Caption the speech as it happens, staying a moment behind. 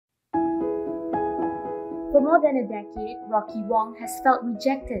For more than a decade, Rocyie Wong has felt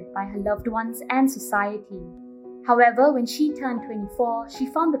rejected by her loved ones and society. However, when she turned 24, she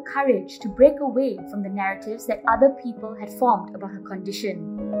found the courage to break away from the narratives that other people had formed about her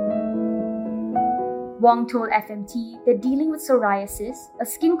condition. Wong told FMT that dealing with psoriasis, a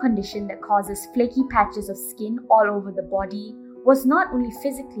skin condition that causes flaky patches of skin all over the body, was not only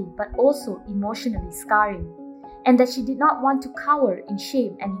physically but also emotionally scarring, and that she did not want to cower in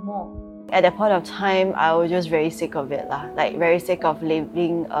shame anymore. At that point of time, I was just very sick of it, very sick of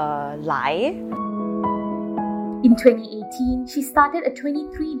living a lie. In 2018, she started a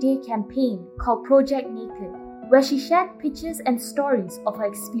 23-day campaign called Project Naked, where she shared pictures and stories of her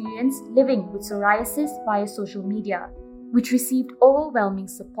experience living with psoriasis via social media, which received overwhelming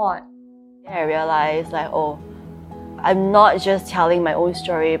support. I realized I'm not just telling my own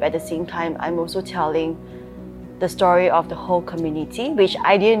story, but at the same time, I'm also telling the story of the whole community, which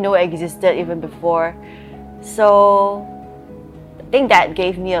I didn't know existed even before. So I think that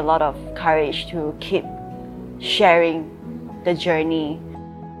gave me a lot of courage to keep sharing the journey.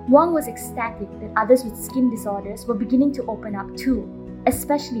 Wong was ecstatic that others with skin disorders were beginning to open up too,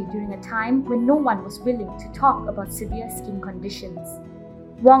 especially during a time when no one was willing to talk about severe skin conditions.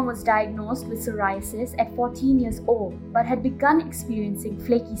 Wong was diagnosed with psoriasis at 14 years old, but had begun experiencing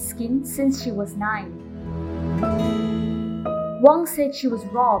flaky skin since she was 9. Wong said she was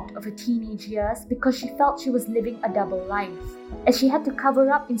robbed of her teenage years because she felt she was living a double life, as she had to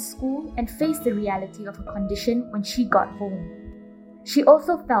cover up in school and face the reality of her condition when she got home. She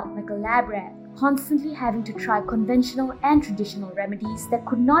also felt like a lab rat, constantly having to try conventional and traditional remedies that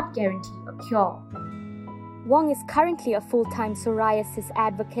could not guarantee a cure. Wong is currently a full-time psoriasis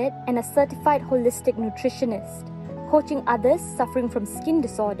advocate and a certified holistic nutritionist, coaching others suffering from skin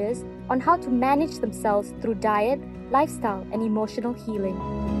disorders on how to manage themselves through diet, lifestyle, and emotional healing.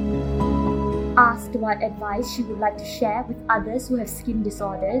 Asked what advice she would like to share with others who have skin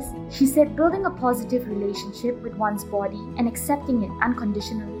disorders, she said building a positive relationship with one's body and accepting it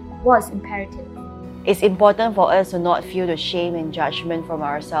unconditionally was imperative. It's important for us to not feel the shame and judgment from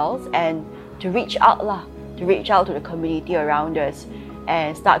ourselves and to reach out to the community around us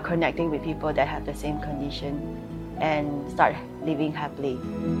and start connecting with people that have the same condition and start living happily.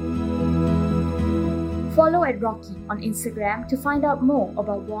 Follow at Rocyie on Instagram to find out more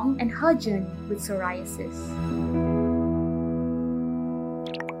about Wong and her journey with psoriasis.